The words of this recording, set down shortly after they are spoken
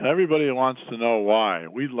Everybody wants to know why.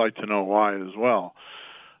 We'd like to know why as well.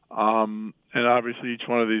 And obviously each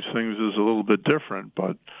one of these things is a little bit different,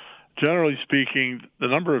 but generally speaking, the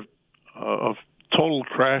number of total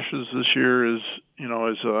crashes this year is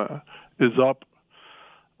up.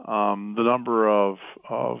 The number of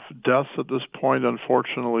deaths at this point,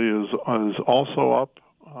 unfortunately, is also up.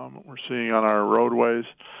 We're seeing on our roadways.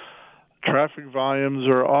 Traffic volumes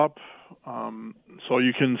are up. So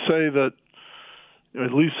you can say that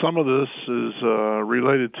at least some of this is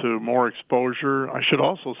related to more exposure. I should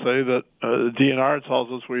also say that the DNR tells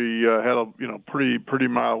us we had a pretty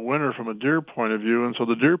mild winter from a deer point of view, and so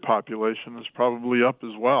the deer population is probably up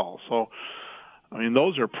as well. So, I mean,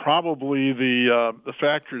 those are probably the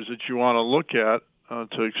factors that you want to look at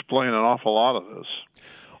to explain an awful lot of this.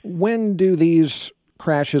 When do these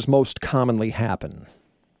crashes most commonly happen?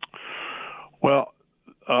 Well,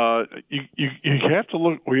 you have to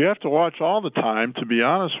look. We have to watch all the time. To be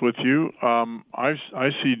honest with you,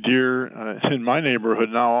 I see deer in my neighborhood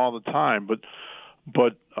now all the time, but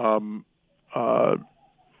a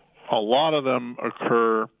lot of them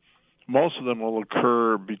occur. Most of them will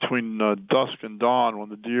occur between dusk and dawn when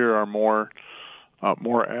the deer are more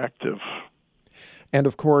active. And,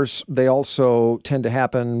 of course, they also tend to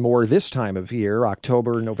happen more this time of year,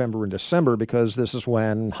 October, November, and December, because this is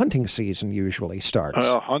when hunting season usually starts.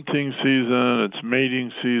 Hunting season, it's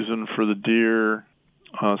mating season for the deer.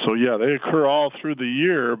 So, yeah, they occur all through the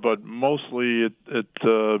year, but mostly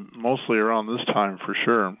mostly around this time for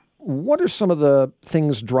sure. What are some of the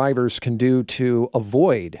things drivers can do to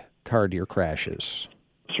avoid car deer crashes?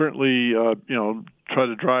 Certainly, try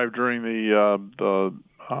to drive during the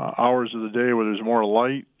hours of the day where there's more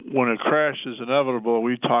light. When a crash is inevitable,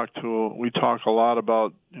 we talk a lot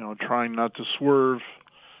about trying not to swerve,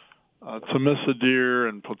 to miss a deer,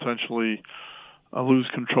 and potentially lose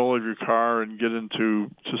control of your car and get into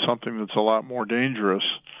something that's a lot more dangerous.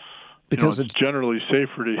 Because it's generally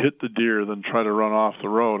safer to hit the deer than try to run off the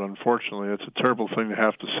road. Unfortunately, it's a terrible thing to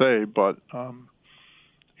have to say, but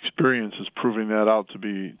experience is proving that out to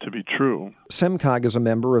be true. SEMCOG is a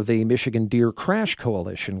member of the Michigan Deer Crash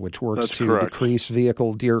Coalition, which works to decrease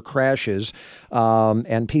vehicle deer crashes.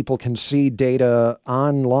 And people can see data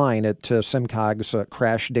online at SEMCOG's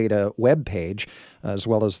crash data webpage, as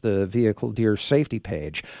well as the vehicle deer safety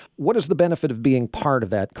page. What is the benefit of being part of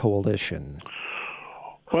that coalition?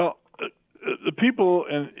 Well, the people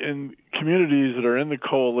in communities that are in the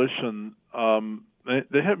coalition,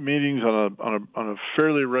 they have meetings on a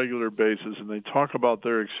fairly regular basis, and they talk about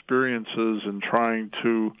their experiences in trying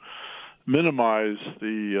to minimize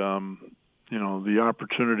the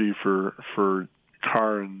opportunity for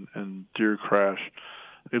car and deer crash.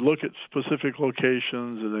 They look at specific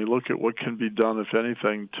locations, and they look at what can be done, if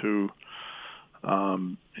anything, to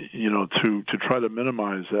try to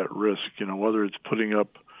minimize that risk. Whether it's putting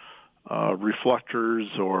up reflectors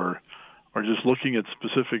or just looking at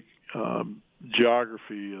specific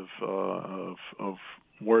geography of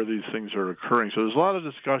where these things are occurring. So there's a lot of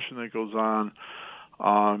discussion that goes on.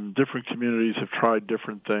 Different communities have tried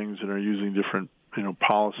different things and are using different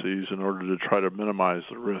policies in order to try to minimize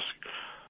the risk.